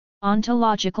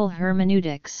Ontological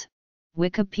hermeneutics,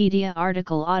 Wikipedia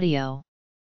article audio.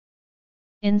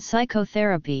 In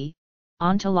psychotherapy,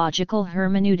 ontological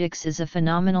hermeneutics is a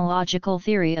phenomenological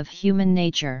theory of human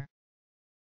nature.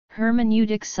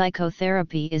 Hermeneutic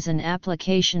psychotherapy is an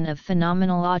application of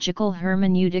phenomenological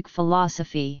hermeneutic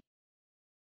philosophy.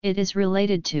 It is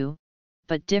related to,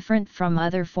 but different from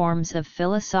other forms of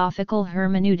philosophical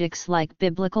hermeneutics like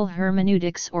biblical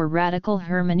hermeneutics or radical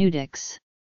hermeneutics.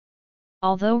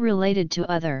 Although related to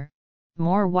other,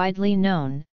 more widely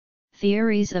known,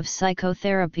 theories of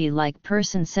psychotherapy like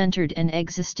person-centered and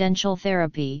existential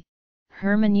therapy,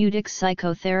 hermeneutic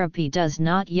psychotherapy does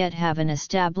not yet have an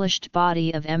established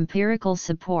body of empirical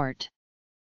support.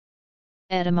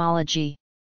 Etymology.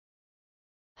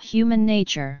 Human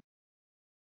nature.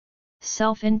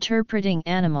 Self-interpreting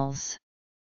animals.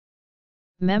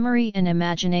 Memory and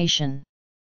imagination.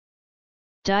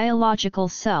 Dialogical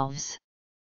selves.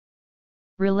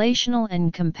 Relational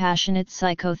and compassionate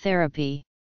psychotherapy.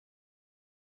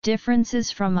 Differences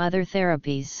from other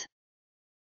therapies.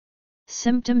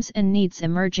 Symptoms and needs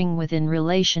emerging within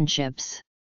relationships.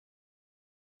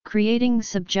 Creating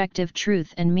subjective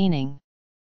truth and meaning.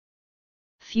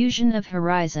 Fusion of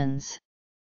horizons.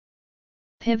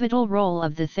 Pivotal role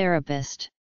of the therapist.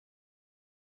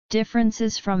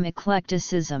 Differences from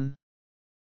eclecticism.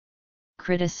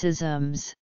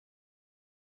 Criticisms.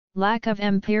 Lack of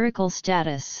empirical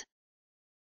status.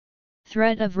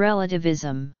 Threat of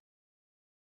relativism.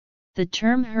 The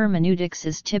term hermeneutics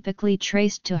is typically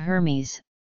traced to Hermes,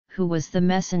 who was the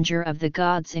messenger of the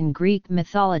gods in Greek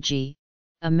mythology,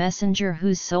 a messenger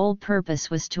whose sole purpose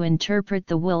was to interpret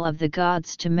the will of the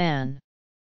gods to man.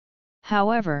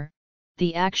 However,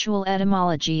 the actual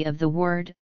etymology of the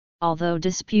word, although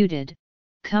disputed,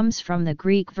 comes from the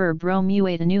Greek verb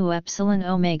romuatanu epsilon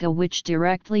omega, which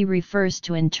directly refers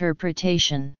to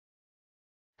interpretation.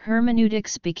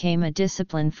 Hermeneutics became a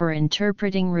discipline for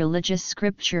interpreting religious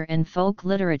scripture and folk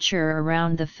literature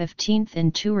around the 15th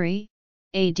century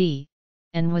AD,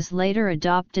 and was later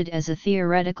adopted as a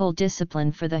theoretical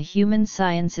discipline for the human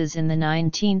sciences in the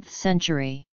 19th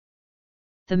century.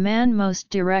 The man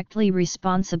most directly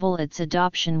responsible for its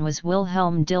adoption was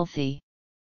Wilhelm Dilthey.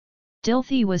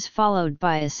 Dilthey was followed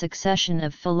by a succession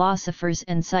of philosophers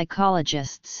and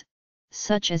psychologists,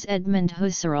 such as Edmund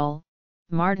Husserl,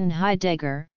 Martin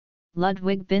Heidegger,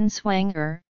 Ludwig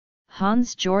Binswanger,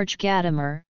 Hans-Georg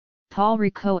Gadamer, Paul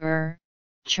Ricoeur,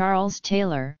 Charles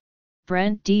Taylor,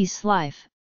 Brent D. Slife,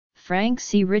 Frank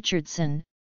C. Richardson,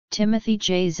 Timothy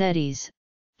J. Zeddes,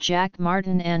 Jack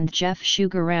Martin and Jeff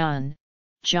Sugaran,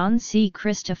 John C.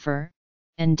 Christopher,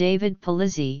 and David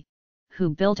Polizzi, who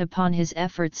built upon his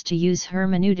efforts to use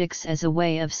hermeneutics as a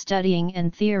way of studying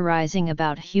and theorizing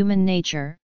about human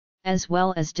nature, as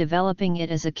well as developing it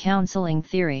as a counseling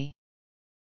theory.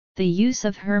 The use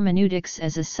of hermeneutics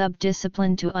as a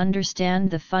subdiscipline to understand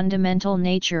the fundamental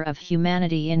nature of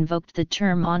humanity invoked the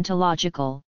term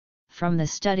ontological, from the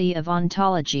study of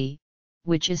ontology,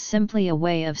 which is simply a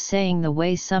way of saying the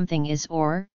way something is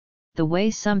or the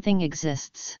way something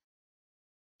exists.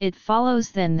 It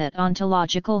follows then that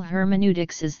ontological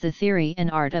hermeneutics is the theory and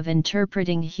art of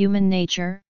interpreting human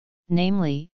nature,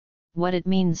 namely, what it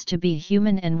means to be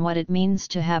human and what it means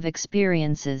to have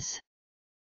experiences.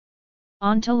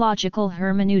 Ontological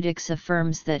hermeneutics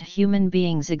affirms that human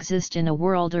beings exist in a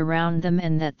world around them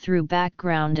and that through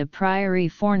background a priori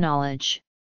foreknowledge,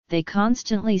 they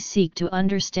constantly seek to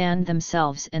understand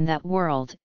themselves and that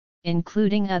world,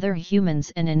 including other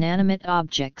humans and inanimate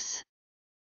objects.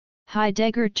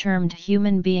 Heidegger termed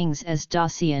human beings as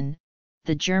Dasein,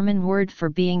 the German word for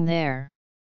being there.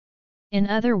 In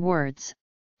other words,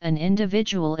 an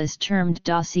individual is termed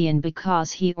Dasein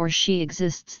because he or she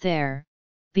exists there,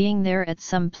 being there at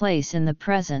some place in the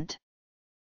present.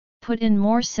 Put in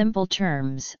more simple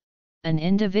terms, an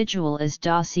individual is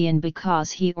Dasein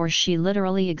because he or she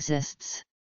literally exists.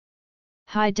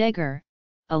 Heidegger,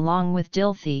 along with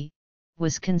Dilthey,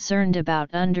 was concerned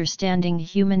about understanding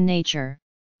human nature,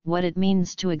 what it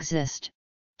means to exist,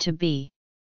 to be.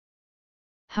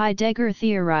 Heidegger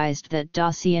theorized that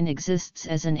Dasein exists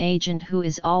as an agent who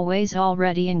is always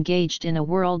already engaged in a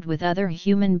world with other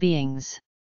human beings.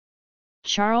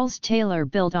 Charles Taylor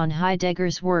built on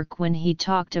Heidegger's work when he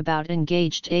talked about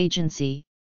engaged agency,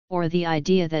 or the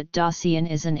idea that Dasein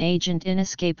is an agent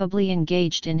inescapably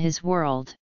engaged in his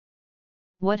world.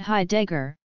 What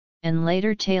Heidegger, and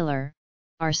later Taylor,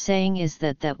 are saying is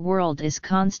that that world is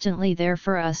constantly there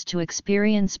for us to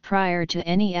experience prior to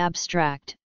any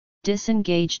abstract,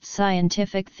 disengaged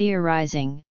scientific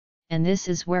theorizing, and this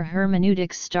is where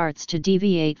hermeneutics starts to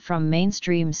deviate from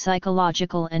mainstream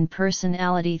psychological and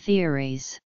personality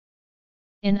theories.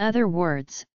 In other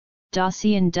words,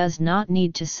 Dasein does not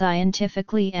need to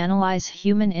scientifically analyze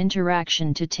human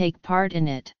interaction to take part in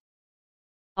it.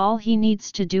 All he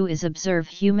needs to do is observe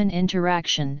human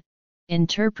interaction,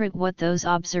 interpret what those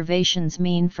observations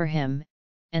mean for him,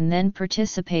 and then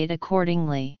participate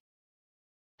accordingly.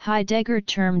 Heidegger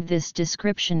termed this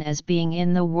description as being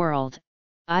in the world,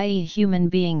 i.e., human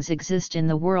beings exist in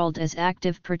the world as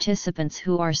active participants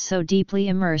who are so deeply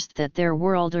immersed that their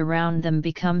world around them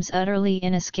becomes utterly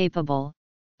inescapable,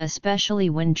 especially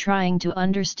when trying to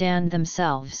understand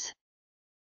themselves.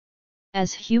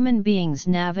 As human beings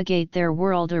navigate their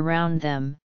world around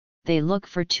them, they look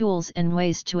for tools and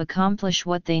ways to accomplish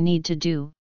what they need to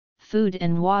do: food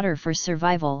and water for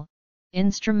survival,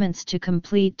 instruments to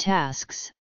complete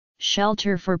tasks,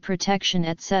 shelter for protection,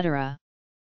 etc.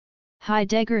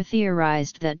 Heidegger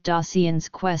theorized that Dasein's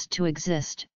quest to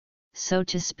exist, so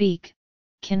to speak,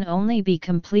 can only be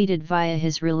completed via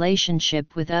his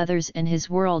relationship with others and his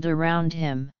world around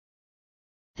him.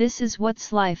 This is what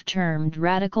Slife termed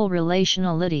radical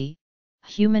relationality.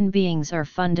 Human beings are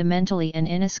fundamentally and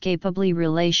inescapably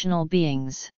relational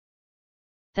beings.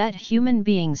 That human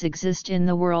beings exist in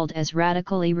the world as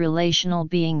radically relational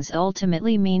beings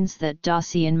ultimately means that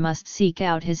Dasein must seek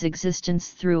out his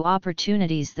existence through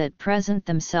opportunities that present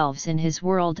themselves in his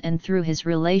world and through his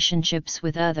relationships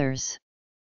with others.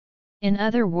 In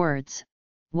other words,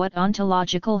 what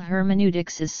ontological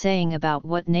hermeneutics is saying about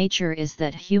what nature is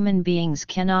that human beings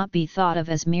cannot be thought of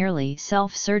as merely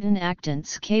self-certain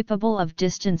actants capable of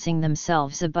distancing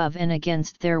themselves above and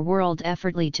against their world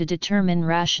effortlessly to determine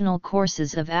rational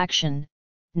courses of action,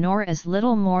 nor as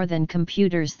little more than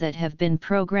computers that have been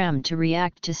programmed to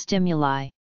react to stimuli.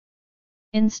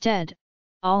 Instead,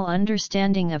 all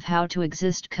understanding of how to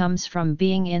exist comes from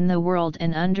being in the world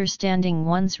and understanding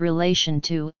one's relation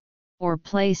to, or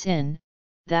place in,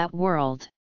 that world.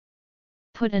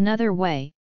 Put another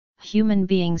way, human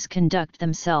beings conduct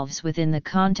themselves within the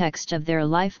context of their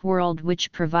life world,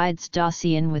 which provides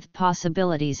Dasein with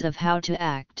possibilities of how to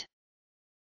act.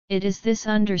 It is this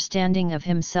understanding of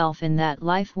himself in that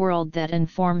life world that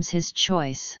informs his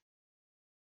choice.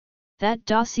 That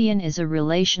Dasein is a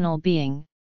relational being,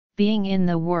 being in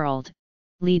the world,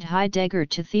 led Heidegger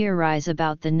to theorize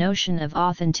about the notion of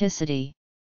authenticity.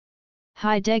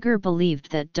 Heidegger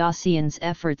believed that Dasein's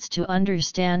efforts to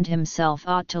understand himself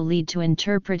ought to lead to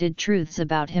interpreted truths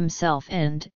about himself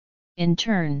and, in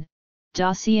turn,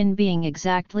 Dasein being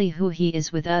exactly who he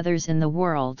is with others in the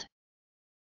world.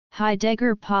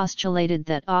 Heidegger postulated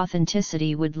that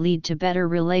authenticity would lead to better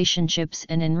relationships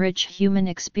and enrich human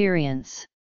experience.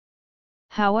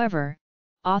 However,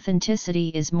 authenticity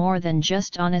is more than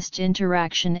just honest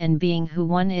interaction and being who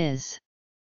one is.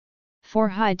 For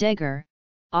Heidegger,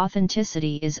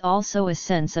 authenticity is also a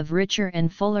sense of richer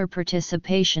and fuller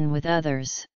participation with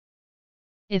others.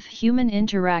 If human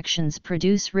interactions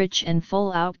produce rich and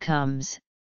full outcomes,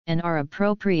 and are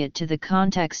appropriate to the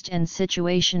context and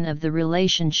situation of the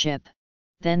relationship,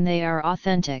 then they are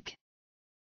authentic.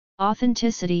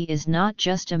 Authenticity is not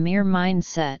just a mere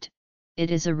mindset,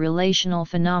 it is a relational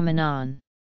phenomenon.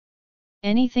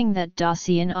 Anything that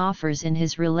Dasein offers in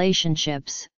his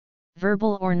relationships,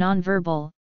 verbal or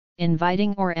nonverbal,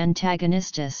 inviting or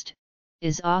antagonist,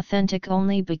 is authentic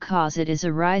only because it is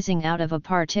arising out of a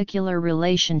particular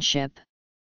relationship.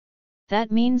 That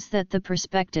means that the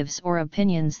perspectives or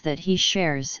opinions that he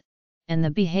shares, and the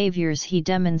behaviors he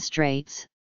demonstrates,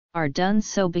 are done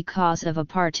so because of a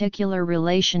particular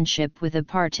relationship with a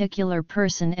particular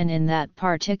person and in that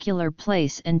particular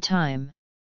place and time.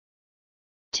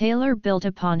 Taylor built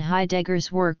upon Heidegger's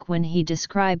work when he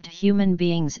described human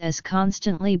beings as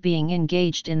constantly being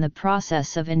engaged in the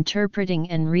process of interpreting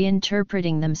and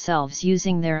reinterpreting themselves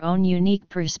using their own unique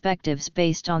perspectives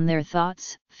based on their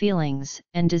thoughts, feelings,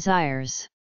 and desires.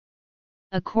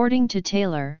 According to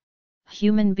Taylor,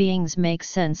 human beings make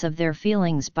sense of their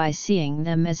feelings by seeing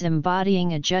them as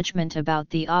embodying a judgment about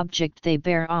the object they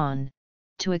bear on.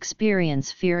 To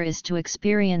experience fear is to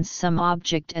experience some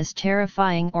object as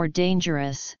terrifying or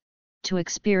dangerous. To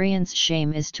experience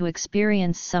shame is to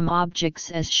experience some objects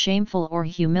as shameful or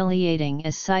humiliating,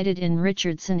 as cited in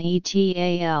Richardson et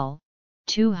al.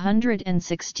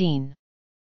 216.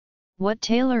 What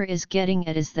Taylor is getting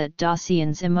at is that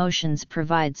Dasein's emotions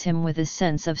provides him with a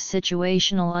sense of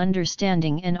situational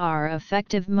understanding and are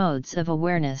effective modes of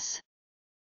awareness.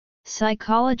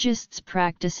 Psychologists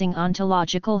practicing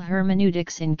ontological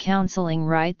hermeneutics in counseling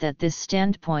write that this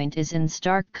standpoint is in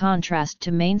stark contrast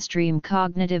to mainstream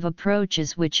cognitive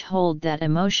approaches which hold that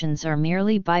emotions are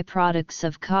merely byproducts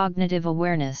of cognitive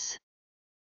awareness.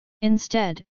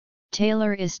 Instead,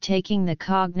 Taylor is taking the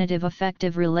cognitive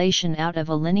affective relation out of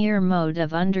a linear mode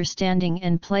of understanding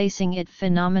and placing it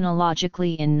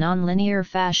phenomenologically in nonlinear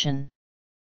fashion.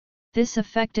 This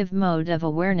affective mode of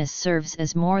awareness serves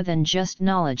as more than just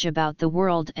knowledge about the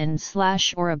world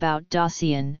and/or about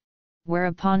Dasein,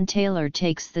 whereupon Taylor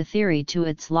takes the theory to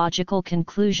its logical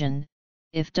conclusion.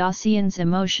 If Dasein's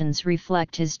emotions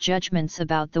reflect his judgments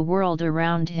about the world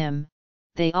around him,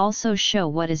 they also show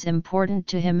what is important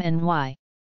to him and why.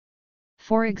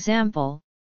 For example,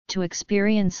 to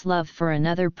experience love for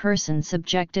another person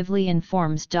subjectively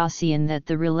informs Dasein that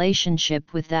the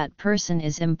relationship with that person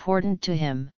is important to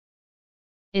him.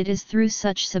 It is through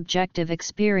such subjective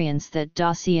experience that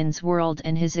Dasein's world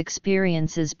and his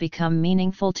experiences become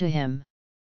meaningful to him.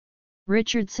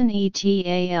 Richardson et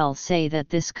al. Say that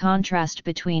this contrast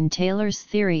between Taylor's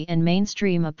theory and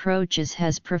mainstream approaches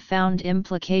has profound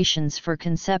implications for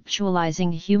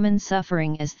conceptualizing human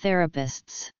suffering as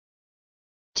therapists.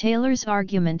 Taylor's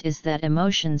argument is that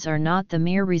emotions are not the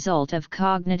mere result of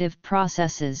cognitive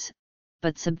processes,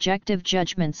 but subjective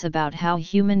judgments about how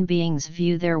human beings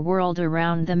view their world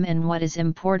around them and what is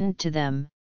important to them.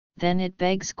 Then it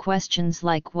begs questions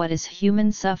like, what is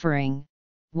human suffering?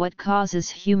 What causes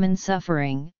human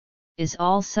suffering? Is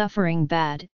all suffering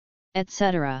bad?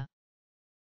 Etc.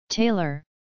 Taylor,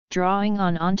 drawing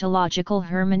on ontological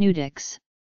hermeneutics,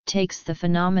 takes the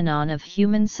phenomenon of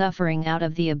human suffering out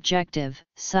of the objective,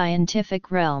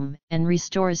 scientific realm and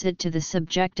restores it to the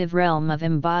subjective realm of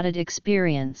embodied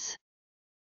experience.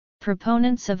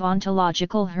 Proponents of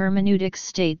ontological hermeneutics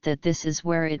state that this is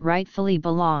where it rightfully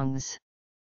belongs.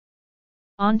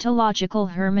 Ontological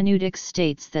hermeneutics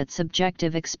states that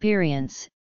subjective experience,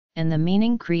 and the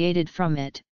meaning created from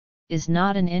it, is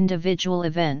not an individual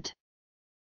event.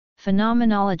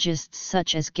 Phenomenologists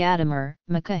such as Gadamer,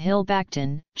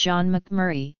 McCahill-Bacton, John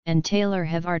McMurray, and Taylor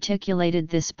have articulated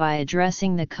this by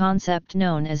addressing the concept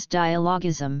known as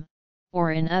dialogism,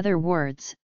 or in other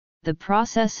words, the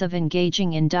process of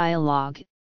engaging in dialogue,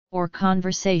 or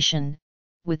conversation,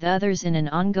 with others in an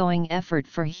ongoing effort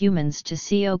for humans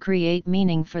to create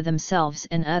meaning for themselves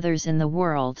and others in the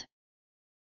world.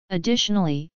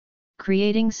 Additionally,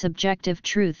 creating subjective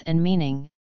truth and meaning,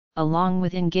 along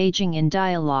with engaging in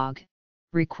dialogue,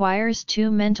 requires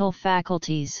two mental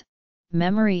faculties,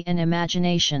 memory and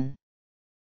imagination.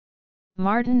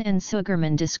 Martin and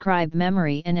Sugerman describe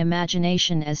memory and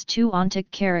imagination as two ontic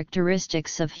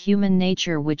characteristics of human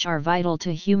nature which are vital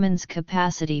to humans'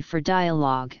 capacity for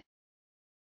dialogue.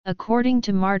 According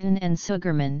to Martin and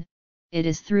Sugerman, it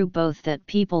is through both that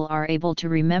people are able to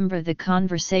remember the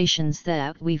conversations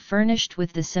that we furnished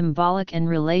with the symbolic and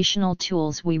relational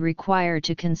tools we require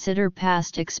to consider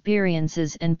past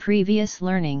experiences and previous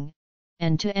learning,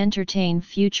 and to entertain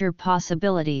future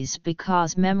possibilities,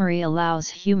 because memory allows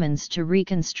humans to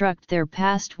reconstruct their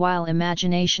past while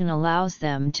imagination allows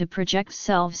them to project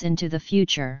selves into the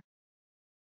future.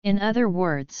 In other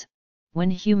words,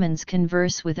 when humans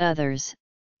converse with others,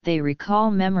 they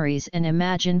recall memories and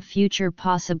imagine future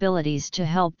possibilities to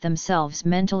help themselves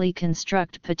mentally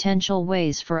construct potential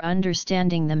ways for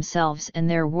understanding themselves and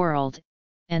their world,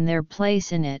 and their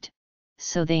place in it,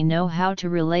 so they know how to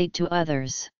relate to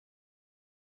others.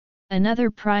 Another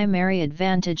primary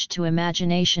advantage to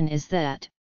imagination is that,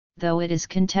 though it is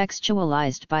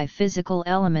contextualized by physical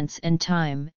elements and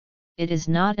time, it is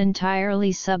not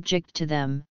entirely subject to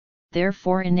them,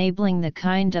 therefore enabling the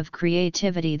kind of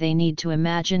creativity they need to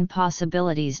imagine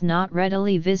possibilities not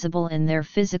readily visible in their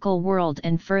physical world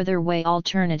and further weigh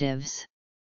alternatives.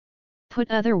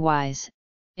 Put otherwise,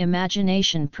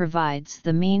 imagination provides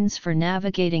the means for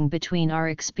navigating between our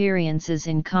experiences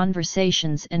in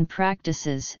conversations and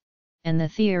practices, and the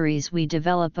theories we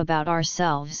develop about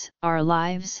ourselves, our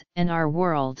lives, and our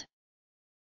world.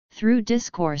 Through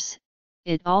discourse,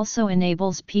 it also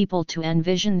enables people to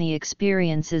envision the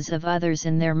experiences of others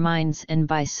in their minds and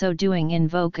by so doing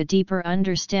invoke a deeper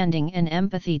understanding and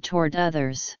empathy toward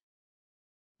others.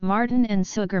 Martin and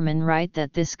Sugerman write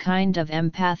that this kind of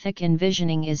empathic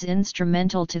envisioning is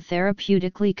instrumental to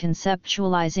therapeutically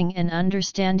conceptualizing and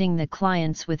understanding the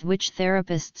clients with which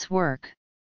therapists work.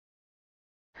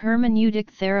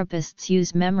 Hermeneutic therapists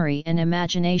use memory and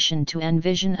imagination to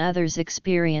envision others'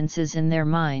 experiences in their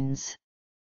minds.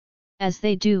 As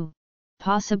they do,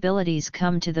 possibilities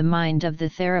come to the mind of the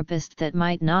therapist that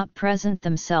might not present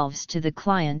themselves to the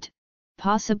client,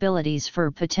 possibilities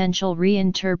for potential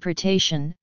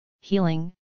reinterpretation,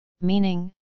 healing,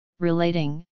 meaning,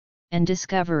 relating, and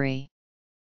discovery.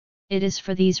 It is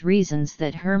for these reasons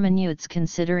that hermeneutics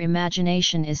consider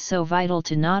imagination is so vital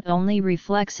to not only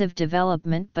reflexive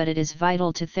development, but it is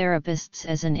vital to therapists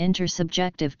as an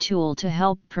intersubjective tool to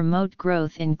help promote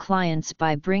growth in clients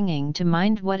by bringing to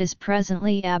mind what is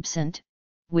presently absent,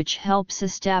 which helps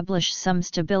establish some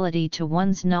stability to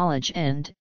one's knowledge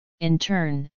and, in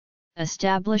turn,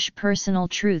 establish personal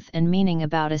truth and meaning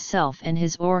about a self and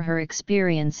his or her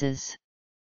experiences.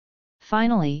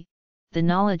 Finally, the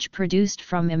knowledge produced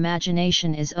from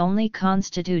imagination is only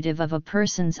constitutive of a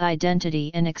person's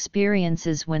identity and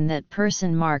experiences when that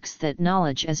person marks that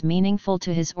knowledge as meaningful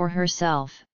to his or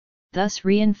herself, thus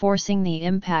reinforcing the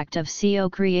impact of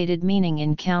co-created meaning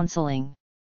in counseling.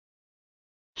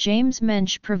 James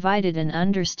Mensch provided an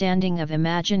understanding of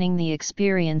imagining the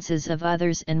experiences of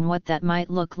others and what that might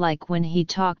look like when he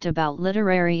talked about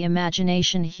literary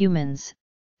imagination. Humans,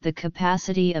 the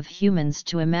capacity of humans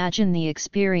to imagine the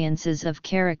experiences of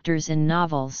characters in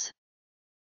novels.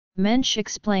 Mensch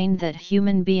explained that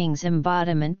human beings'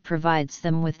 embodiment provides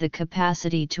them with the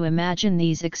capacity to imagine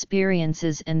these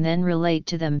experiences and then relate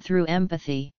to them through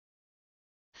empathy.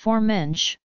 For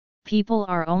Mensch, people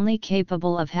are only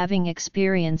capable of having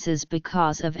experiences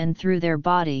because of and through their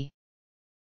body.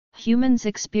 Humans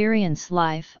experience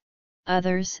life,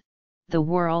 others, the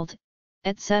world,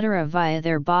 etc. via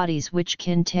their bodies, which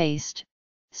can taste,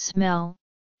 smell,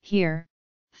 hear,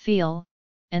 feel,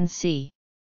 and see.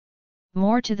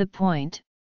 More to the point,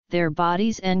 their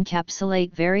bodies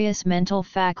encapsulate various mental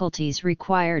faculties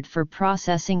required for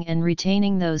processing and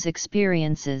retaining those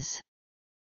experiences.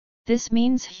 This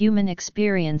means human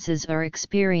experiences are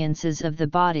experiences of the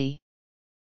body.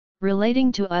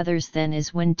 Relating to others then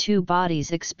is when two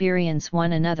bodies experience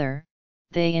one another,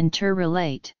 they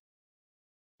interrelate.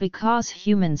 Because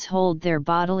humans hold their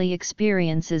bodily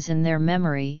experiences in their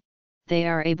memory, they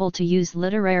are able to use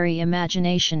literary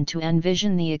imagination to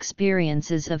envision the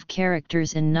experiences of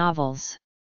characters in novels.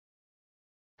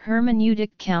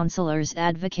 Hermeneutic counselors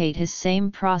advocate his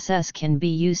same process can be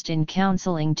used in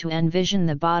counseling to envision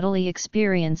the bodily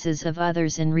experiences of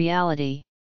others in reality.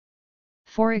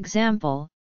 For example,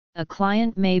 a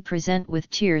client may present with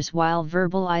tears while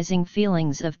verbalizing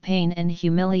feelings of pain and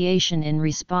humiliation in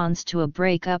response to a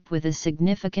breakup with a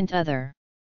significant other.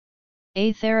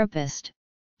 A therapist,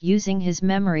 using his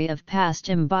memory of past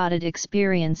embodied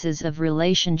experiences of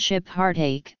relationship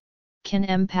heartache, can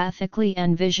empathically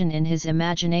envision in his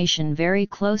imagination very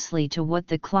closely to what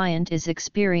the client is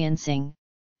experiencing,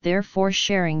 therefore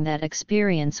sharing that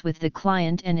experience with the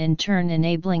client and in turn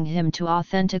enabling him to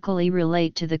authentically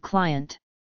relate to the client.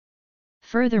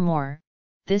 Furthermore,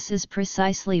 this is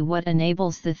precisely what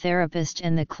enables the therapist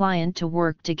and the client to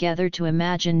work together to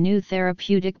imagine new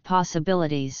therapeutic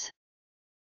possibilities.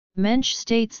 Mensch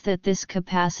states that this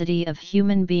capacity of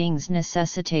human beings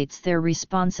necessitates their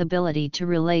responsibility to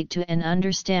relate to and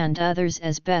understand others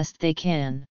as best they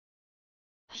can.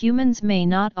 Humans may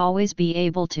not always be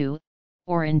able to,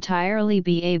 or entirely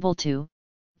be able to,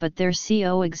 but their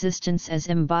co-existence as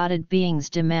embodied beings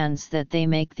demands that they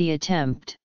make the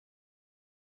attempt.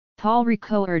 Paul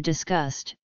Ricoeur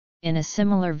discussed, in a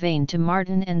similar vein to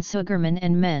Martin and Sugerman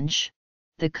and Mensch,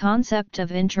 the concept of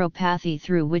entropathy,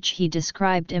 through which he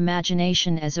described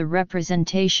imagination as a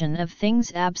representation of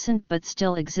things absent but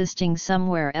still existing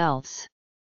somewhere else.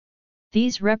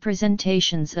 These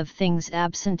representations of things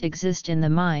absent exist in the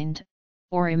mind,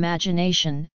 or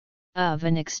imagination, of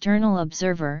an external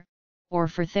observer, or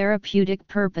for therapeutic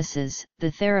purposes,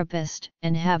 the therapist,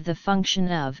 and have the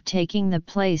function of taking the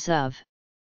place of.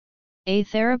 A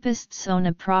therapist's own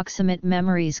approximate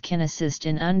memories can assist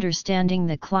in understanding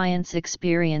the client's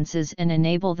experiences and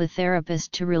enable the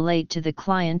therapist to relate to the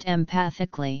client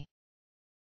empathically.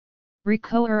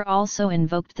 Ricoeur also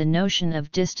invoked the notion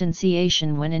of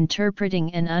distanciation when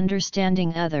interpreting and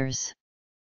understanding others.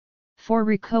 For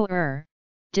Ricoeur,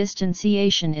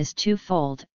 distanciation is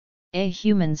twofold.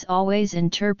 Humans always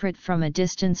interpret from a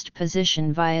distanced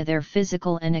position via their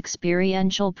physical and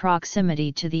experiential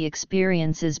proximity to the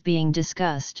experiences being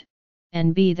discussed,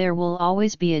 and there will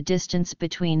always be a distance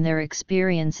between their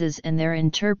experiences and their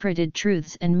interpreted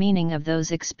truths and meaning of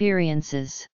those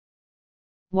experiences.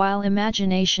 While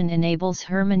imagination enables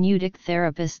hermeneutic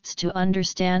therapists to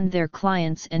understand their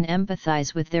clients and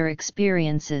empathize with their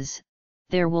experiences,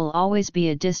 there will always be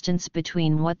a distance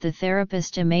between what the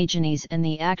therapist imagines and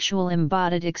the actual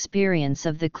embodied experience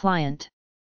of the client.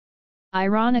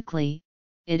 Ironically,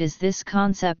 it is this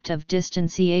concept of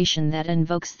distanciation that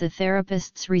invokes the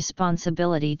therapist's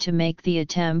responsibility to make the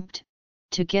attempt,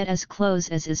 to get as close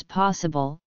as is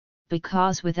possible,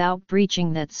 because without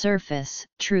breaching that surface,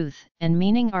 truth and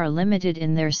meaning are limited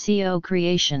in their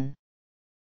co-creation.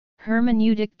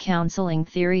 Hermeneutic counseling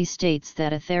theory states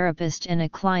that a therapist and a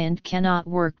client cannot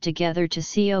work together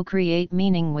to create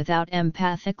meaning without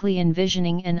empathically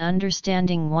envisioning and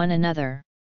understanding one another.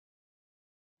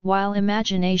 While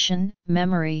imagination,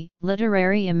 memory,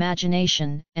 literary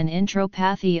imagination, and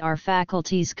intropathy are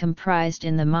faculties comprised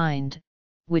in the mind,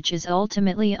 which is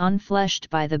ultimately unfleshed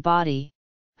by the body,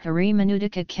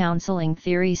 hermeneutic counseling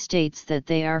theory states that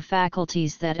they are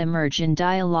faculties that emerge in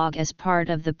dialogue as part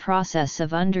of the process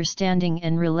of understanding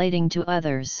and relating to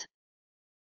others.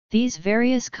 These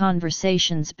various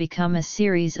conversations become a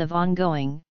series of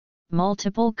ongoing,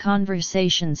 multiple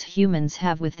conversations humans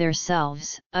have with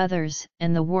themselves, others,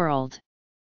 and the world.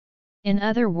 In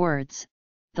other words,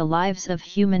 the lives of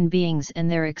human beings and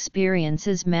their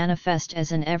experiences manifest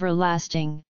as an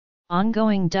everlasting,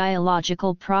 ongoing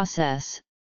dialogical process,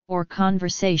 or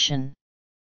conversation.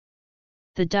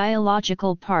 The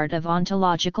dialogical part of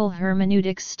ontological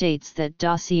hermeneutics states that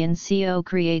Dasein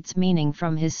creates meaning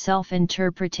from his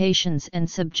self-interpretations and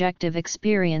subjective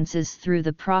experiences through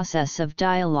the process of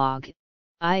dialogue,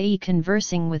 i.e.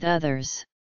 conversing with others.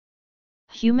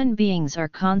 Human beings are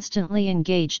constantly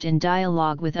engaged in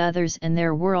dialogue with others and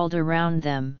their world around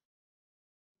them.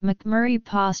 McMurray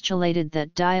postulated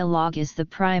that dialogue is the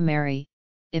primary,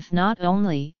 if not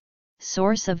only,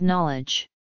 source of knowledge.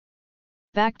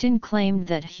 Bakhtin claimed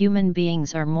that human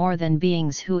beings are more than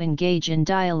beings who engage in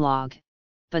dialogue,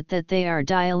 but that they are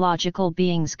dialogical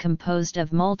beings composed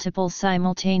of multiple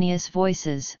simultaneous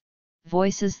voices,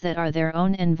 voices that are their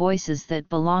own and voices that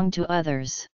belong to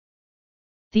others.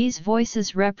 These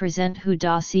voices represent who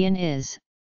Dasein is,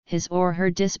 his or her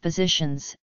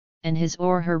dispositions, and his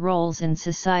or her roles in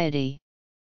society.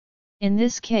 In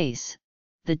this case,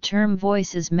 the term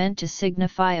voice is meant to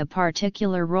signify a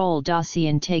particular role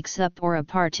Dasein takes up or a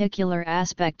particular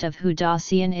aspect of who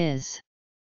Dasein is.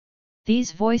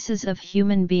 These voices of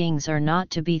human beings are not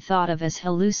to be thought of as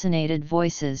hallucinated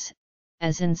voices,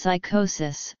 as in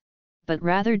psychosis, but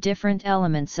rather different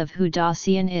elements of who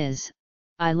Dasein is.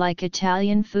 I like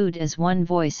Italian food as one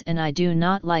voice and I do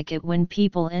not like it when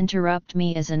people interrupt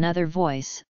me as another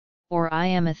voice. Or I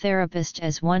am a therapist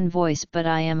as one voice but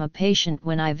I am a patient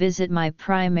when I visit my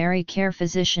primary care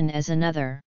physician as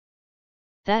another.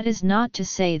 That is not to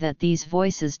say that these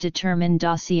voices determine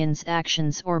Dasein's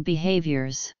actions or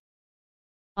behaviors.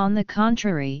 On the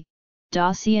contrary,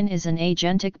 Dasein is an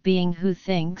agentic being who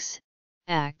thinks,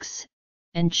 acts,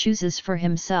 and chooses for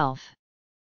himself.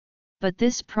 But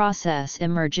this process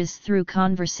emerges through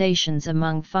conversations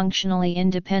among functionally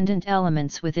independent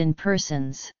elements within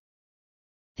persons.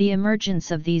 The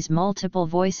emergence of these multiple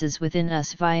voices within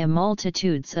us via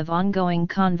multitudes of ongoing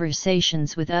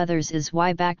conversations with others is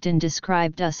why Bakhtin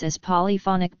described us as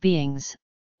polyphonic beings,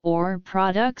 or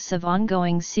products of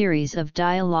ongoing series of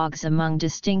dialogues among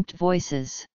distinct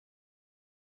voices.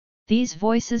 These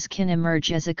voices can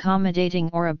emerge as accommodating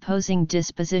or opposing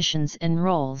dispositions and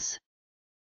roles.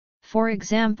 For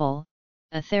example,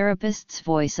 a therapist's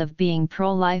voice of being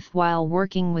pro-life while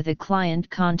working with a client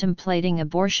contemplating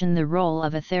abortion. The role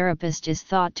of a therapist is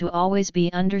thought to always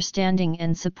be understanding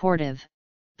and supportive,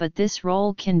 but this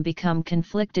role can become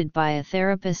conflicted by a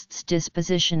therapist's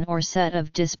disposition or set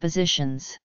of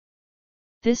dispositions.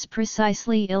 This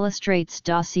precisely illustrates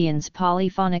Dasein's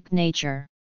polyphonic nature.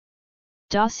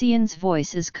 Dasein's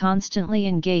voice is constantly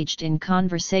engaged in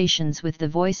conversations with the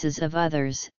voices of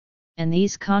others, and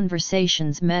these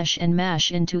conversations mesh and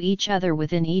mash into each other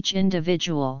within each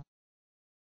individual.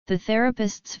 The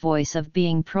therapist's voice of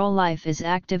being pro-life is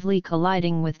actively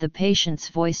colliding with the patient's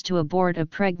voice to abort a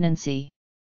pregnancy.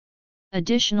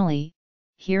 Additionally,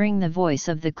 hearing the voice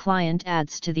of the client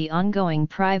adds to the ongoing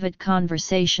private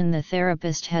conversation the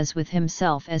therapist has with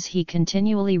himself as he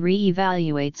continually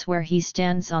re-evaluates where he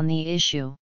stands on the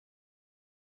issue.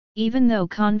 Even though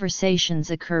conversations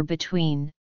occur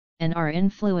between, and are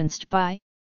influenced by,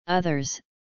 others,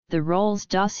 the roles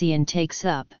Dasein takes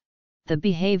up, the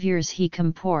behaviors he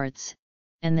comports,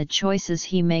 and the choices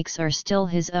he makes are still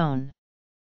his own.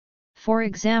 For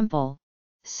example,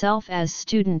 self as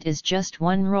student is just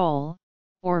one role,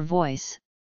 or voice,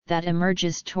 that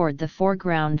emerges toward the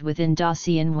foreground within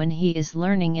Dasein when he is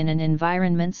learning in an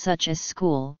environment such as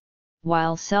school,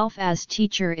 while self as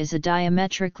teacher is a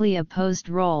diametrically opposed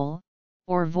role,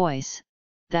 or voice,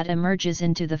 that emerges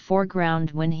into the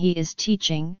foreground when he is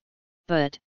teaching,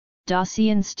 but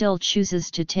Dasein still chooses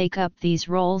to take up these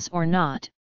roles or not,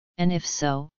 and if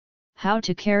so, how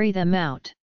to carry them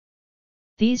out.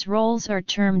 These roles are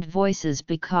termed voices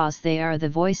because they are the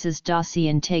voices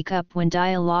Dasein take up when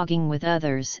dialoguing with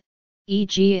others,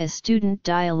 e.g. a student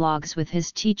dialogues with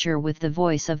his teacher with the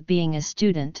voice of being a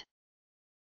student.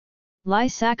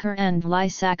 Lysaker and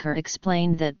Lysaker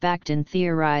explained that Bakhtin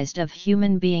theorized of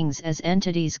human beings as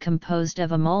entities composed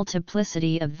of a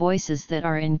multiplicity of voices that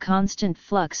are in constant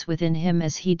flux within him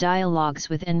as he dialogues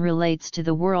with and relates to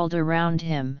the world around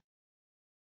him.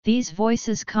 These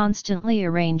voices constantly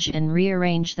arrange and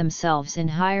rearrange themselves in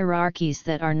hierarchies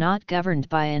that are not governed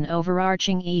by an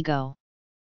overarching ego.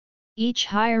 Each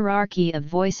hierarchy of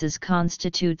voices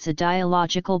constitutes a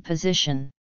dialogical position.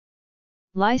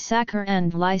 Lysaker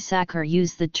and Lysaker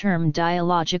use the term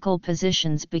dialogical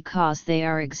positions because they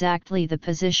are exactly the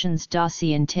positions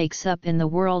Dasein takes up in the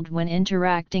world when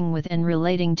interacting with and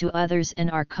relating to others and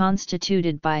are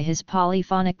constituted by his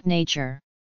polyphonic nature.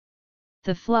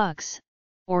 The flux,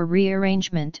 or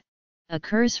rearrangement,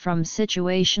 occurs from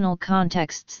situational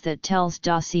contexts that tells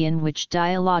Dasein which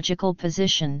dialogical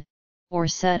position, or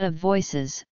set of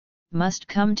voices, must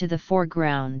come to the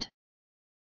foreground.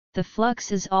 The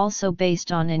flux is also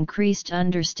based on increased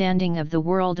understanding of the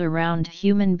world around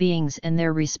human beings and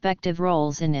their respective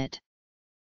roles in it.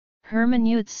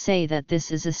 Hermeneutics say that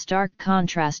this is a stark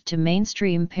contrast to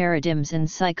mainstream paradigms in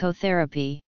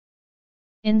psychotherapy.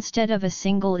 Instead of a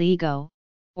single ego,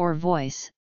 or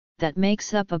voice, that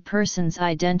makes up a person's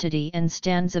identity and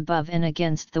stands above and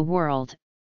against the world,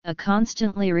 a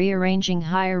constantly rearranging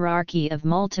hierarchy of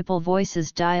multiple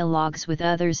voices dialogues with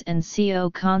others and co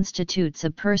constitutes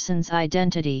a person's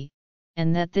identity,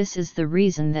 and that this is the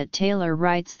reason that Taylor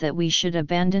writes that we should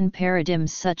abandon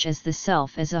paradigms such as the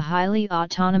self as a highly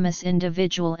autonomous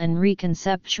individual and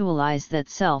reconceptualize that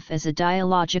self as a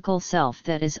dialogical self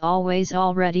that is always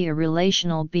already a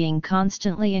relational being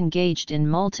constantly engaged in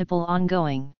multiple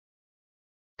ongoing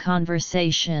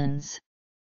conversations.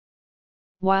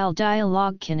 While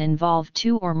dialogue can involve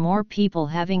two or more people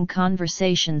having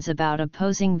conversations about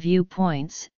opposing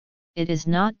viewpoints, it is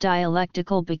not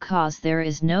dialectical because there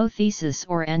is no thesis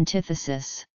or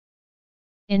antithesis.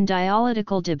 In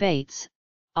dialectical debates,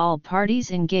 all parties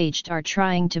engaged are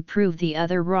trying to prove the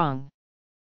other wrong.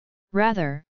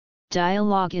 Rather,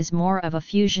 dialogue is more of a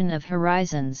fusion of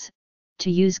horizons, to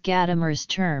use Gadamer's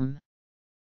term.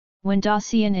 When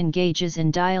Dasein engages in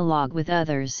dialogue with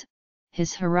others,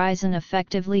 his horizon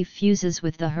effectively fuses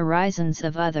with the horizons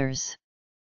of others.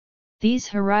 These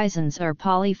horizons are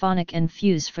polyphonic and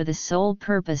fuse for the sole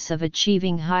purpose of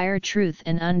achieving higher truth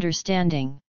and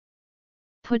understanding.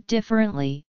 Put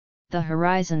differently, the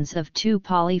horizons of two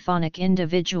polyphonic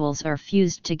individuals are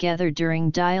fused together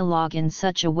during dialogue in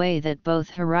such a way that both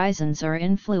horizons are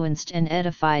influenced and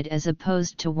edified as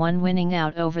opposed to one winning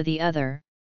out over the other,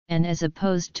 and as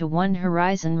opposed to one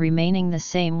horizon remaining the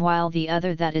same while the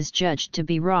other that is judged to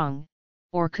be wrong,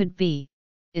 or could be,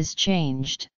 is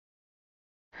changed.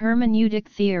 Hermeneutic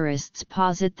theorists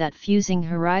posit that fusing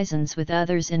horizons with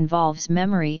others involves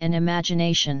memory and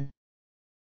imagination.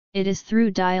 It is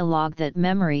through dialogue that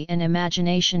memory and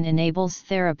imagination enables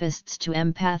therapists to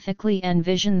empathically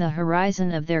envision the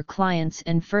horizon of their clients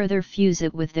and further fuse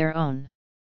it with their own.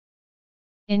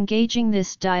 Engaging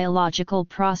this dialogical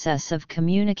process of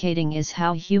communicating is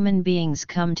how human beings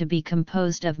come to be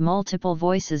composed of multiple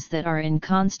voices that are in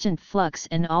constant flux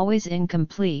and always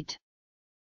incomplete.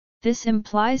 This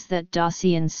implies that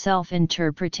Dasein's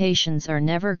self-interpretations are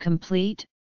never complete,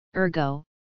 ergo,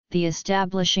 the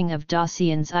establishing of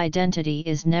Dasein's identity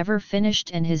is never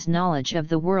finished and his knowledge of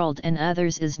the world and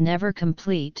others is never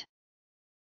complete.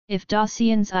 If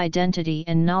Dasein's identity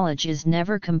and knowledge is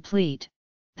never complete,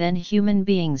 then human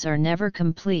beings are never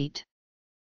complete.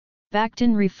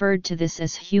 Bakhtin referred to this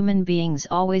as human beings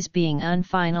always being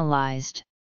unfinalized.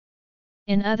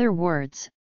 In other words,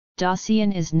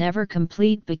 Dasein is never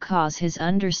complete because his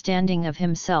understanding of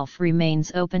himself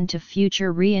remains open to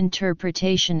future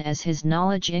reinterpretation as his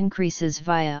knowledge increases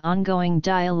via ongoing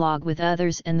dialogue with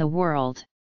others and the world.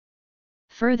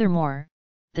 Furthermore,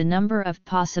 the number of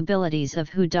possibilities of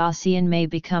who Dasein may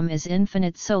become is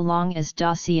infinite so long as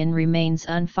Dasein remains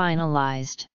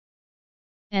unfinalized.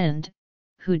 And,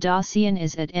 who Dasein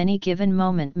is at any given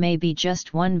moment may be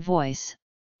just one voice,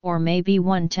 or may be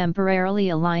one temporarily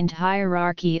aligned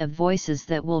hierarchy of voices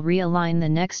that will realign the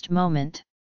next moment.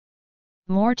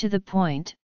 More to the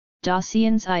point,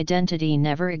 Dasein's identity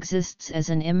never exists as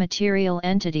an immaterial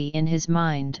entity in his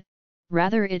mind,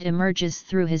 rather it emerges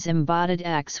through his embodied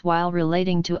acts while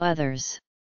relating to others.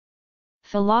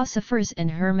 Philosophers and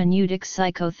hermeneutic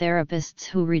psychotherapists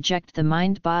who reject the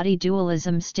mind-body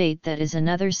dualism state that is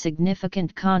another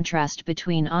significant contrast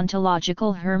between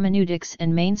ontological hermeneutics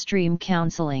and mainstream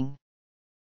counseling.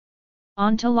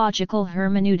 Ontological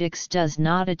hermeneutics does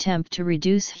not attempt to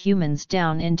reduce humans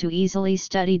down into easily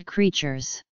studied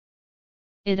creatures.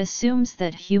 It assumes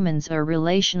that humans are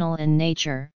relational in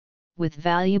nature, with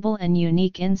valuable and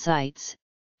unique insights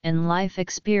and life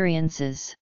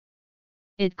experiences.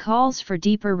 It calls for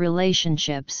deeper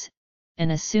relationships,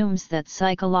 and assumes that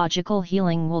psychological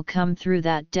healing will come through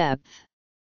that depth.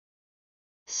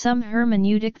 Some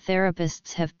hermeneutic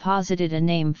therapists have posited a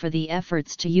name for the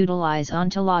efforts to utilize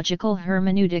ontological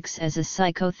hermeneutics as a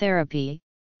psychotherapy,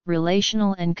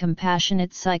 relational and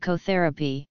compassionate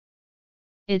psychotherapy.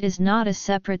 It is not a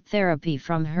separate therapy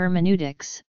from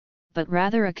hermeneutics, but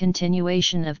rather a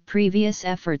continuation of previous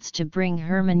efforts to bring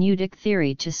hermeneutic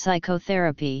theory to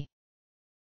psychotherapy.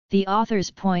 The authors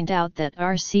point out that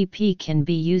RCP can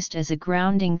be used as a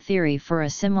grounding theory for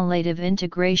assimilative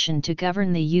integration to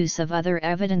govern the use of other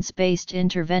evidence-based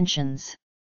interventions.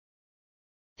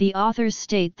 The authors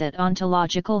state that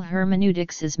ontological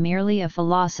hermeneutics is merely a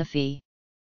philosophy.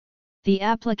 The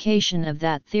application of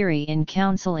that theory in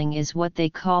counseling is what they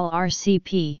call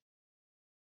RCP.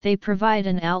 They provide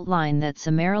an outline that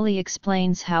summarily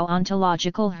explains how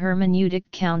ontological hermeneutic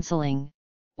counseling,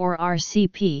 or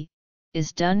RCP,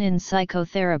 is done in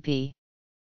psychotherapy.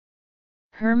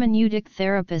 Hermeneutic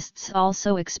therapists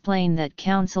also explain that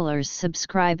counselors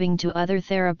subscribing to other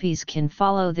therapies can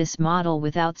follow this model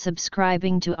without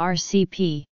subscribing to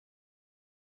RCP.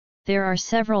 There are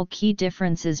several key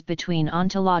differences between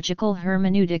ontological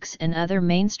hermeneutics and other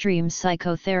mainstream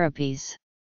psychotherapies.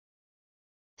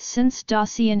 Since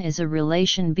Dasein is a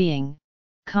relation being,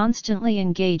 constantly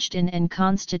engaged in and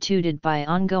constituted by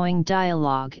ongoing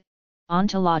dialogue,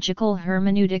 ontological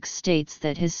hermeneutics states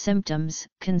that his symptoms,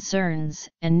 concerns,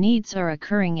 and needs are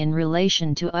occurring in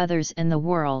relation to others and the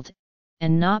world,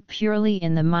 and not purely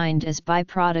in the mind as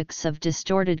byproducts of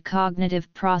distorted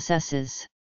cognitive processes.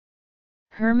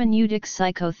 Hermeneutic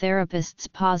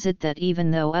psychotherapists posit that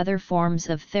even though other forms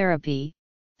of therapy,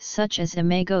 such as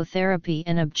imagotherapy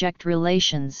and object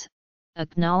relations,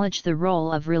 acknowledge the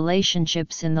role of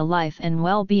relationships in the life and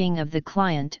well-being of the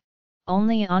client,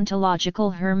 only ontological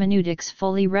hermeneutics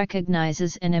fully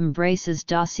recognizes and embraces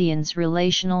Dasein's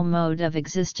relational mode of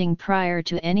existing prior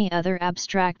to any other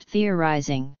abstract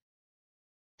theorizing.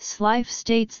 Schleif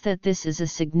states that this is a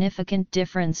significant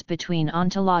difference between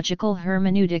ontological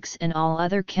hermeneutics and all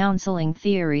other counseling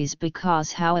theories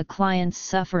because how a client's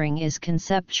suffering is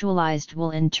conceptualized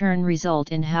will in turn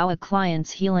result in how a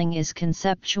client's healing is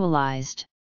conceptualized.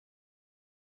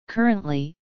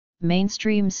 Currently,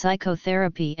 mainstream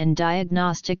psychotherapy and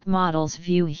diagnostic models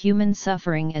view human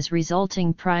suffering as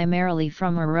resulting primarily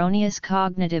from erroneous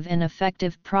cognitive and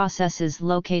affective processes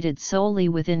located solely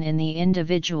within the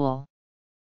individual.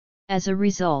 As a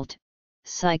result,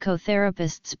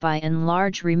 psychotherapists by and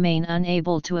large remain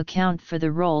unable to account for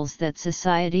the roles that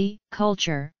society,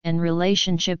 culture, and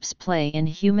relationships play in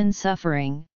human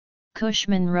suffering,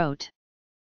 Cushman wrote.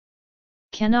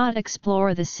 Cannot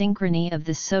explore the synchrony of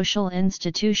the social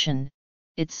institution,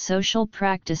 its social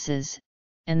practices,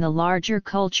 and the larger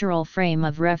cultural frame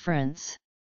of reference.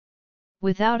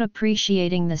 Without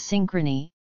appreciating the synchrony,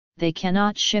 they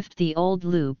cannot shift the old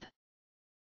loop.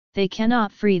 They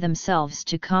cannot free themselves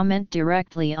to comment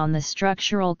directly on the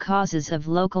structural causes of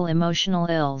local emotional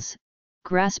ills,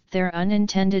 grasp their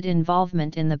unintended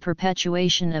involvement in the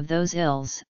perpetuation of those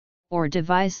ills, or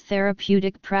devise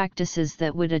therapeutic practices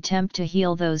that would attempt to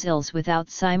heal those ills without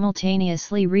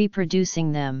simultaneously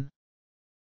reproducing them.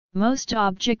 Most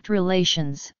object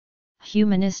relations,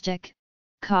 humanistic,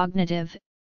 cognitive,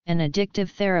 and addictive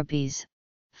therapies,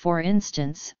 for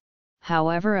instance,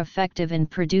 however effective in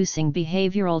producing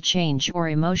behavioral change or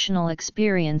emotional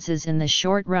experiences in the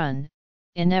short run,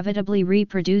 inevitably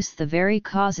reproduce the very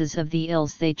causes of the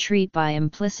ills they treat by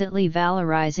implicitly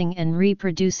valorizing and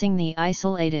reproducing the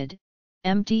isolated,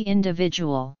 empty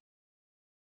individual.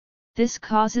 This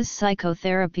causes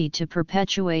psychotherapy to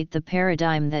perpetuate the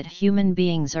paradigm that human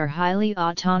beings are highly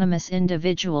autonomous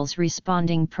individuals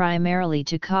responding primarily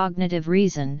to cognitive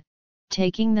reason,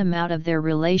 taking them out of their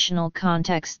relational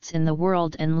contexts in the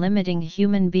world and limiting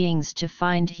human beings to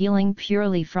find healing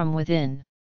purely from within.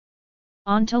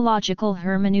 Ontological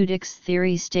hermeneutics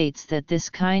theory states that this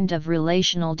kind of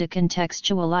relational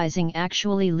decontextualizing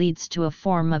actually leads to a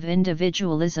form of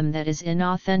individualism that is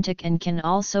inauthentic and can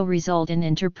also result in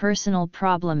interpersonal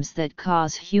problems that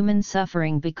cause human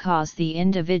suffering because the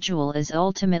individual is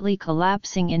ultimately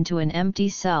collapsing into an empty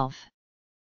self.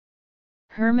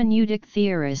 Hermeneutic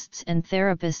theorists and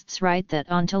therapists write that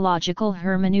ontological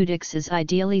hermeneutics is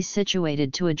ideally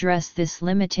situated to address this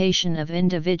limitation of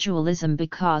individualism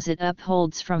because it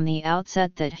upholds from the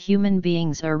outset that human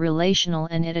beings are relational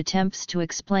and it attempts to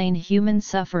explain human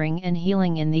suffering and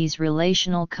healing in these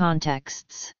relational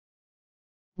contexts.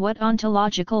 What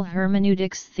ontological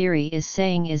hermeneutics theory is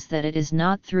saying is that it is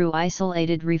not through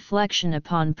isolated reflection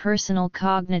upon personal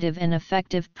cognitive and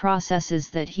affective processes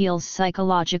that heals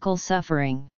psychological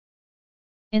suffering.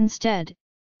 Instead,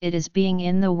 it is being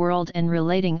in the world and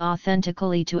relating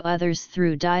authentically to others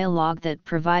through dialogue that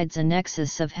provides a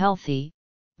nexus of healthy,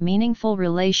 meaningful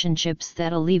relationships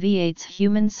that alleviates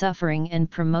human suffering and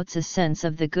promotes a sense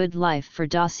of the good life for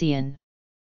Dasein.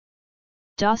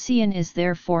 Dasein is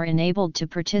therefore enabled to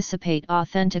participate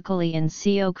authentically in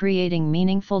co-creating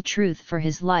meaningful truth for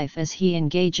his life as he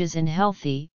engages in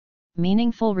healthy,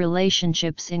 meaningful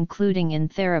relationships including in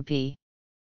therapy.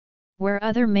 Where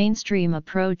other mainstream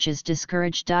approaches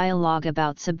discourage dialogue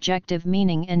about subjective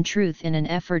meaning and truth in an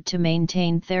effort to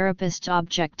maintain therapist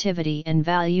objectivity and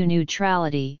value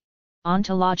neutrality,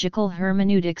 ontological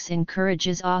hermeneutics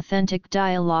encourages authentic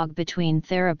dialogue between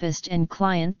therapist and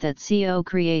client that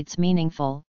co-creates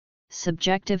meaningful,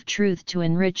 subjective truth to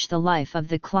enrich the life of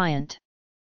the client.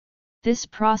 This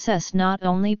process not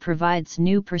only provides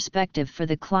new perspective for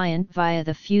the client via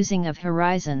the fusing of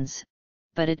horizons,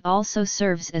 but it also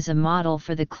serves as a model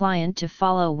for the client to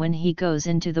follow when he goes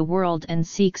into the world and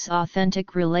seeks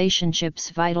authentic relationships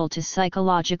vital to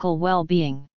psychological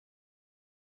well-being.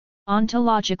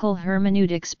 Ontological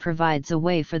hermeneutics provides a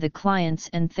way for the clients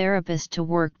and therapist to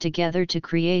work together to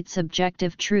create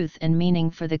subjective truth and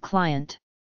meaning for the client.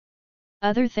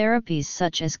 Other therapies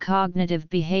such as cognitive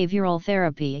behavioral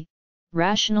therapy,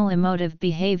 rational emotive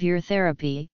behavior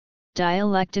therapy,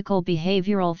 dialectical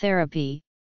behavioral therapy,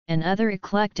 and other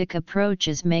eclectic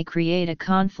approaches may create a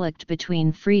conflict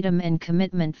between freedom and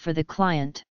commitment for the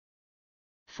client.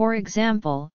 For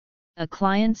example, a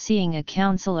client seeing a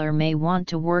counselor may want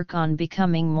to work on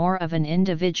becoming more of an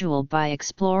individual by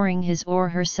exploring his or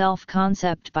her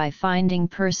self-concept by finding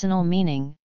personal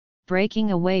meaning,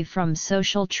 breaking away from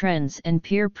social trends and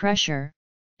peer pressure,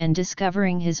 and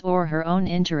discovering his or her own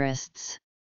interests.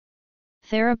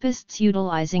 Therapists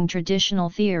utilizing traditional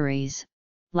theories,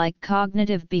 like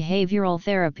cognitive behavioral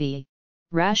therapy,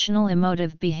 rational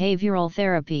emotive behavioral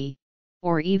therapy,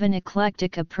 or even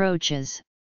eclectic approaches,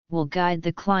 will guide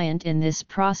the client in this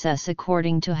process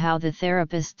according to how the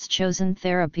therapist's chosen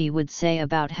therapy would say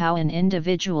about how an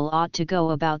individual ought to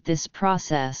go about this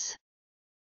process.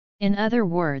 In other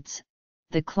words,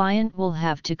 the client will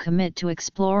have to commit to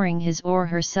exploring his or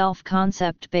her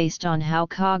self-concept based on how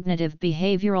cognitive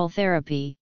behavioral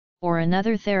therapy, or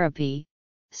another therapy,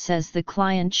 says the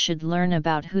client should learn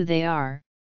about who they are,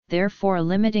 therefore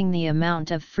limiting the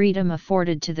amount of freedom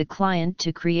afforded to the client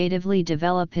to creatively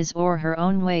develop his or her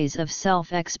own ways of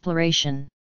self-exploration.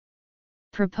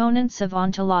 Proponents of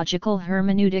ontological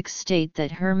hermeneutics state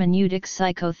that hermeneutic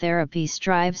psychotherapy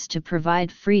strives to provide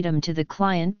freedom to the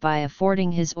client by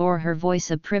affording his or her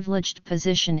voice a privileged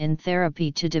position in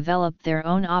therapy to develop their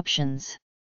own options.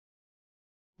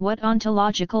 What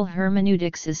ontological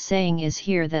hermeneutics is saying is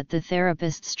here that the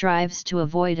therapist strives to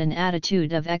avoid an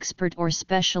attitude of expert or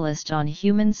specialist on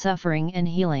human suffering and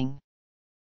healing.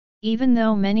 Even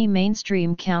though many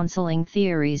mainstream counseling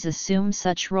theories assume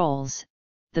such roles,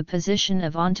 the position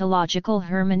of ontological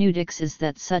hermeneutics is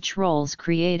that such roles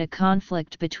create a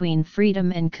conflict between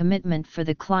freedom and commitment for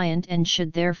the client and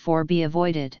should therefore be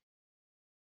avoided.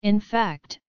 In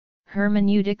fact,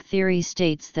 hermeneutic theory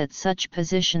states that such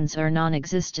positions are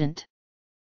non-existent.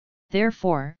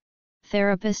 Therefore,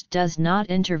 therapist does not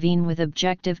intervene with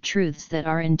objective truths that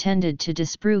are intended to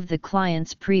disprove the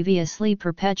client's previously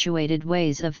perpetuated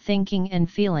ways of thinking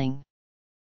and feeling.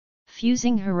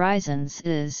 Fusing horizons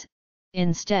is,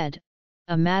 instead,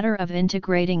 a matter of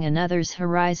integrating another's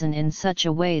horizon in such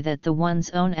a way that the one's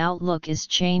own outlook is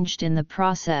changed in the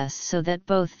process so that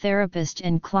both therapist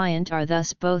and client are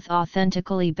thus both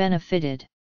authentically benefited.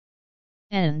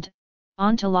 And,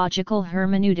 ontological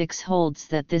hermeneutics holds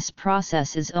that this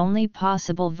process is only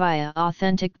possible via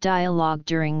authentic dialogue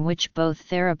during which both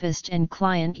therapist and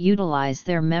client utilize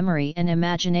their memory and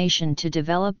imagination to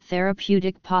develop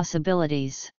therapeutic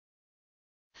possibilities.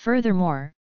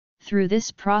 Furthermore, through this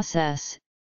process,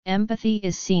 empathy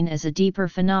is seen as a deeper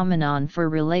phenomenon for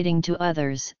relating to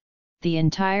others, the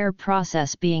entire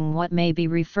process being what may be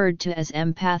referred to as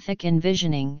empathic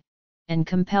envisioning, and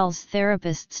compels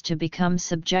therapists to become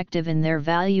subjective in their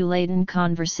value-laden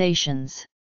conversations.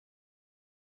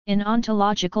 In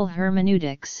ontological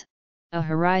hermeneutics, a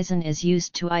horizon is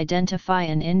used to identify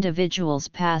an individual's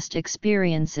past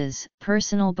experiences,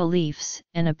 personal beliefs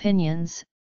and opinions,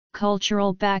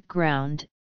 cultural background,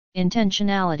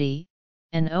 intentionality,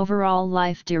 and overall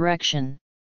life direction.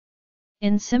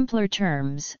 In simpler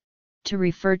terms, to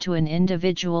refer to an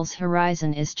individual's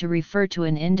horizon is to refer to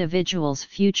an individual's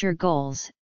future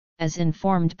goals, as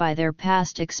informed by their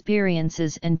past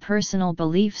experiences and personal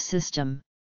belief system.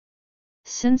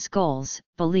 Since goals,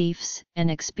 beliefs, and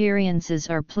experiences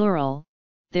are plural,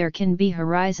 there can be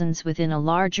horizons within a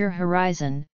larger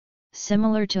horizon,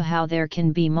 similar to how there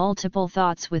can be multiple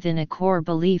thoughts within a core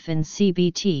belief in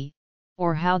CBT,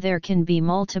 or how there can be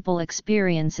multiple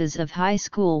experiences of high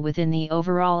school within the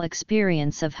overall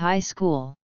experience of high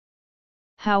school.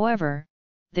 However,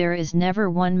 there is never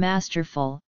one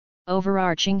masterful,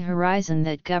 overarching horizon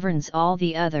that governs all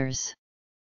the others.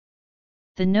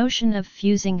 The notion of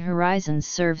fusing horizons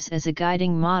serves as a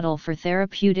guiding model for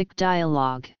therapeutic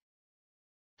dialogue.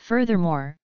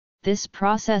 Furthermore, this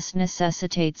process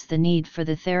necessitates the need for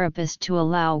the therapist to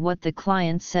allow what the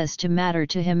client says to matter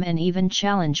to him and even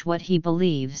challenge what he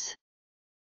believes.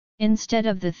 Instead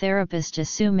of the therapist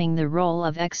assuming the role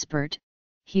of expert,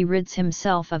 he rids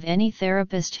himself of any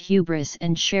therapist hubris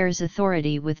and shares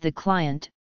authority with the client,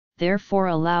 therefore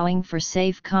allowing for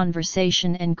safe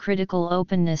conversation and critical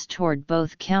openness toward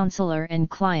both counselor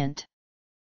and client.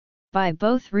 By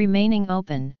both remaining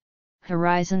open,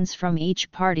 horizons from each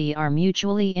party are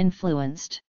mutually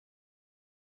influenced.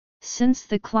 Since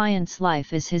the client's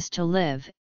life is his to live,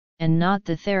 and not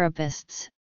the therapist's,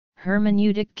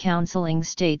 hermeneutic counseling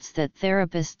states that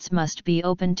therapists must be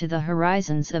open to the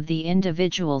horizons of the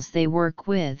individuals they work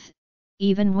with,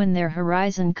 even when their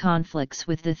horizon conflicts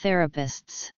with the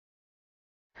therapist's.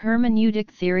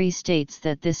 Hermeneutic theory states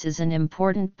that this is an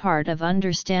important part of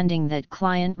understanding that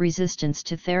client resistance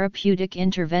to therapeutic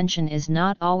intervention is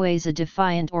not always a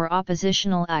defiant or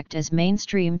oppositional act as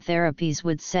mainstream therapies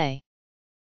would say.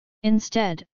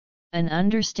 Instead, an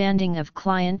understanding of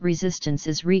client resistance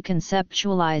is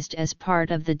reconceptualized as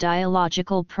part of the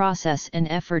dialogical process and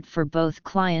effort for both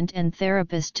client and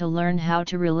therapist to learn how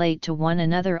to relate to one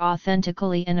another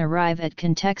authentically and arrive at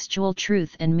contextual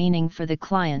truth and meaning for the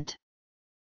client.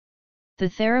 The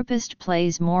therapist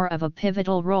plays more of a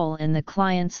pivotal role in the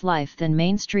client's life than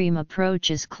mainstream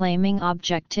approaches claiming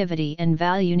objectivity and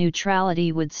value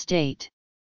neutrality would state.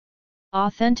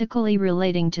 Authentically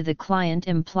relating to the client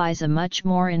implies a much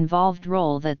more involved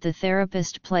role that the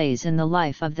therapist plays in the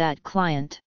life of that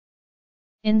client.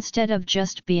 Instead of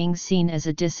just being seen as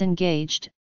a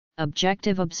disengaged,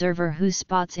 objective observer who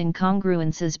spots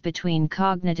incongruences between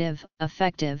cognitive,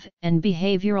 affective, and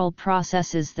behavioral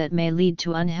processes that may lead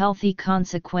to unhealthy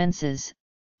consequences,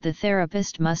 the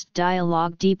therapist must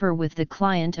dialogue deeper with the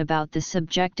client about the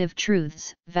subjective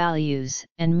truths, values,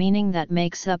 and meaning that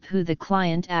makes up who the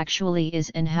client actually is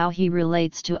and how he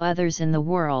relates to others in the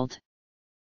world.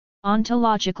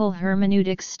 Ontological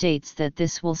hermeneutics states that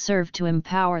this will serve to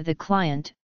empower the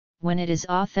client, when it is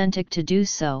authentic to do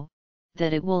so,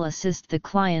 that it will assist the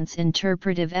client's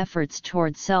interpretive efforts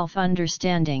toward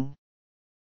self-understanding.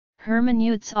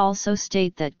 Hermeneutes also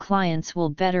state that clients will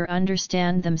better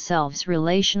understand themselves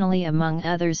relationally among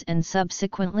others and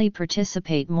subsequently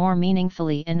participate more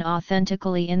meaningfully and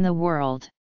authentically in the world.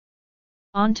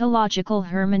 Ontological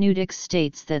hermeneutics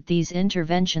states that these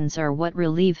interventions are what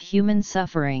relieve human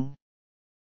suffering.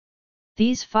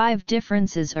 These 5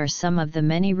 differences are some of the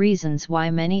many reasons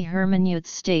why many hermeneutes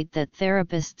state that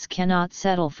therapists cannot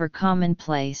settle for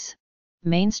commonplace,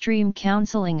 mainstream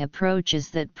counseling approaches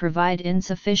that provide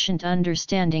insufficient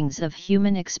understandings of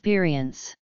human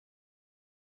experience.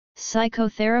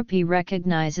 Psychotherapy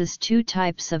recognizes 2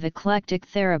 types of eclectic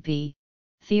therapy: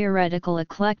 theoretical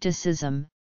eclecticism,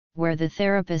 where the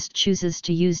therapist chooses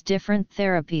to use different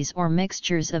therapies or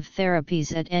mixtures of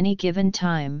therapies at any given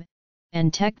time,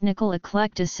 and technical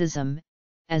eclecticism,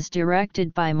 as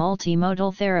directed by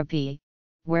multimodal therapy,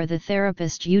 where the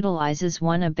therapist utilizes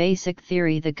a basic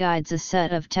theory that guides a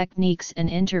set of techniques and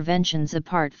interventions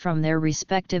apart from their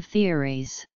respective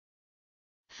theories.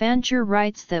 Fancher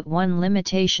writes that one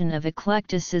limitation of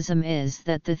eclecticism is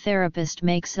that the therapist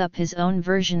makes up his own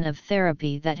version of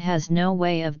therapy that has no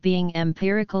way of being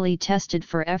empirically tested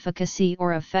for efficacy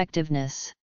or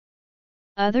effectiveness.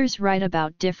 Others write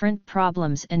about different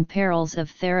problems and perils of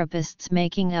therapists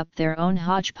making up their own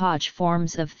hodgepodge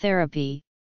forms of therapy,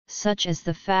 such as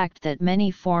the fact that many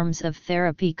forms of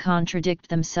therapy contradict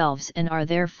themselves and are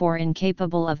therefore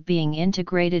incapable of being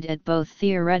integrated at both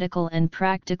theoretical and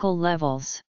practical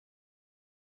levels.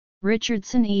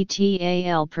 Richardson et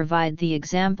al. Provide the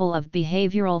example of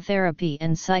behavioral therapy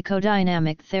and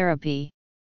psychodynamic therapy.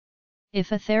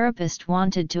 If a therapist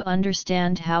wanted to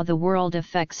understand how the world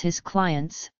affects his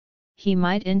clients, he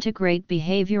might integrate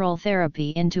behavioral therapy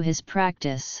into his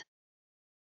practice.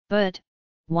 But,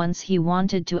 once he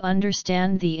wanted to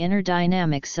understand the inner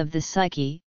dynamics of the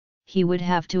psyche, he would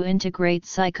have to integrate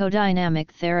psychodynamic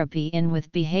therapy in with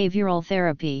behavioral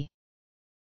therapy.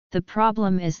 The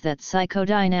problem is that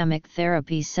psychodynamic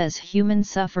therapy says human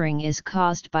suffering is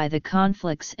caused by the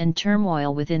conflicts and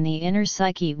turmoil within the inner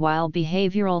psyche, while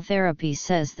behavioral therapy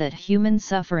says that human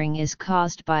suffering is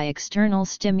caused by external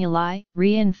stimuli,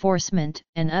 reinforcement,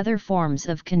 and other forms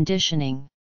of conditioning.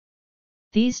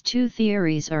 These two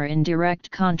theories are in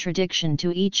direct contradiction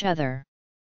to each other.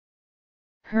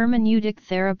 Hermeneutic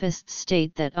therapists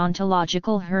state that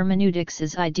ontological hermeneutics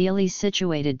is ideally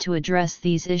situated to address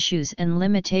these issues and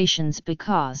limitations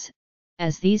because,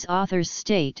 as these authors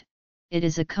state, it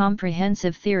is a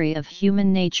comprehensive theory of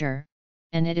human nature,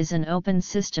 and it is an open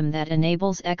system that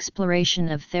enables exploration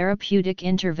of therapeutic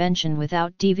intervention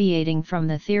without deviating from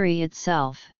the theory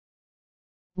itself.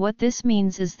 What this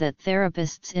means is that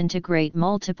therapists integrate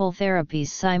multiple therapies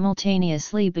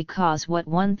simultaneously because what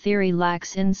one theory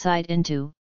lacks insight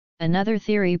into, another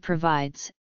theory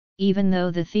provides, even though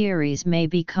the theories may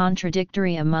be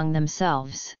contradictory among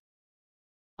themselves.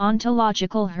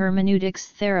 Ontological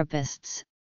hermeneutics therapists,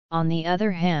 on the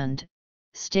other hand,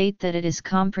 state that it is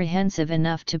comprehensive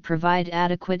enough to provide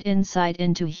adequate insight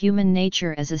into human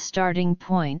nature as a starting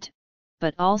point,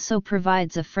 but also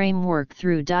provides a framework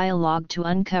through dialogue to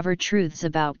uncover truths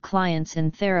about clients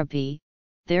in therapy,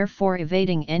 therefore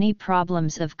evading any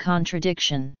problems of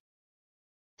contradiction.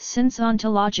 Since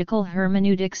ontological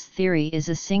hermeneutics theory is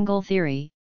a single theory,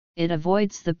 it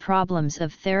avoids the problems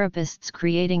of therapists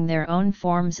creating their own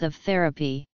forms of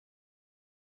therapy.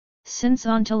 Since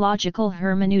ontological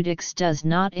hermeneutics does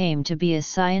not aim to be a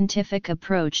scientific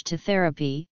approach to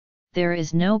therapy, there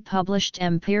is no published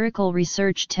empirical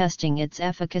research testing its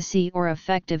efficacy or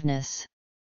effectiveness.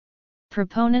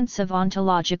 Proponents of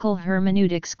ontological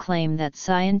hermeneutics claim that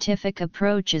scientific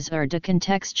approaches are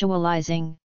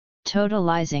decontextualizing,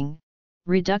 totalizing,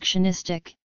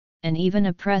 reductionistic, and even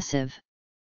oppressive.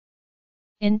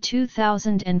 In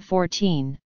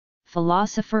 2014,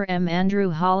 philosopher M.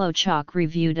 Andrew Holochok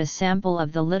reviewed a sample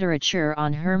of the literature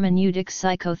on hermeneutic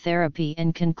psychotherapy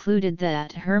and concluded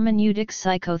that hermeneutic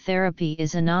psychotherapy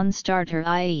is a non-starter,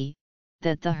 i.e.,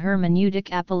 that the hermeneutic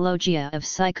apologia of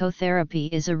psychotherapy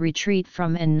is a retreat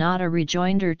from and not a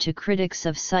rejoinder to critics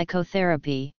of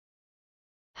psychotherapy.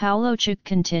 Holochok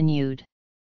continued.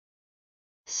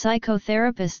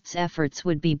 Psychotherapists' efforts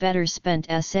would be better spent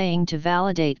essaying to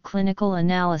validate clinical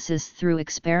analysis through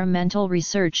experimental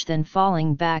research than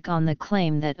falling back on the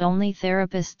claim that only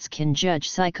therapists can judge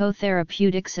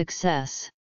psychotherapeutic success.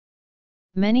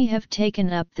 Many have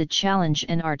taken up the challenge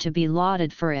and are to be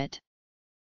lauded for it.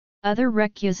 Other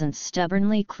recusants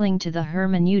stubbornly cling to the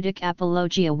hermeneutic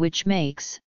apologia, which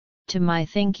makes, to my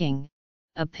thinking,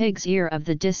 a pig's ear of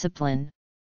the discipline.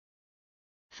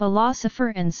 Philosopher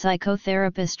and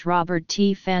psychotherapist Robert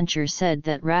T. Fancher said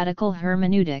that radical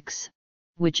hermeneutics,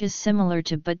 which is similar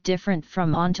to but different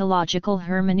from ontological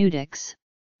hermeneutics,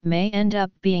 may end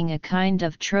up being a kind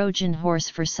of Trojan horse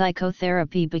for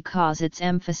psychotherapy because its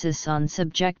emphasis on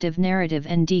subjective narrative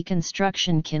and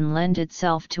deconstruction can lend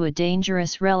itself to a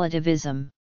dangerous relativism.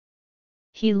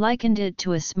 He likened it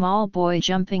to a small boy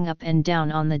jumping up and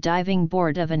down on the diving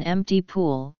board of an empty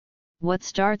pool. What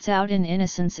starts out in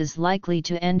innocence is likely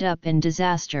to end up in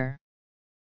disaster.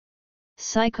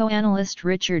 Psychoanalyst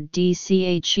Richard D.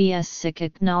 Chesick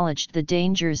acknowledged the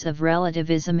dangers of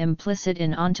relativism implicit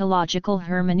in ontological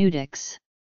hermeneutics.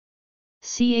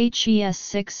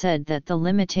 Chesick said that the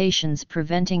limitations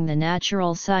preventing the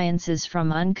natural sciences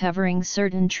from uncovering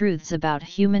certain truths about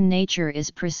human nature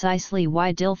is precisely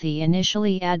why Dilthey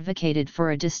initially advocated for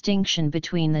a distinction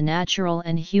between the natural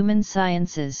and human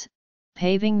sciences,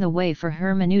 paving the way for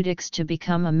hermeneutics to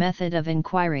become a method of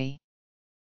inquiry.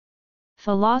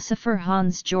 Philosopher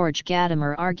Hans-Georg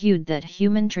Gadamer argued that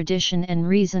human tradition and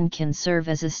reason can serve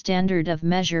as a standard of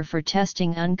measure for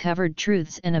testing uncovered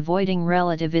truths and avoiding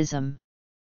relativism.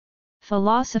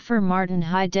 Philosopher Martin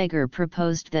Heidegger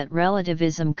proposed that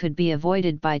relativism could be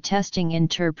avoided by testing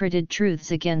interpreted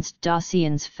truths against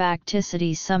Dawkesian's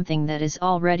facticity, something that is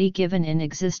already given in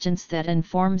existence that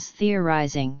informs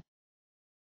theorizing.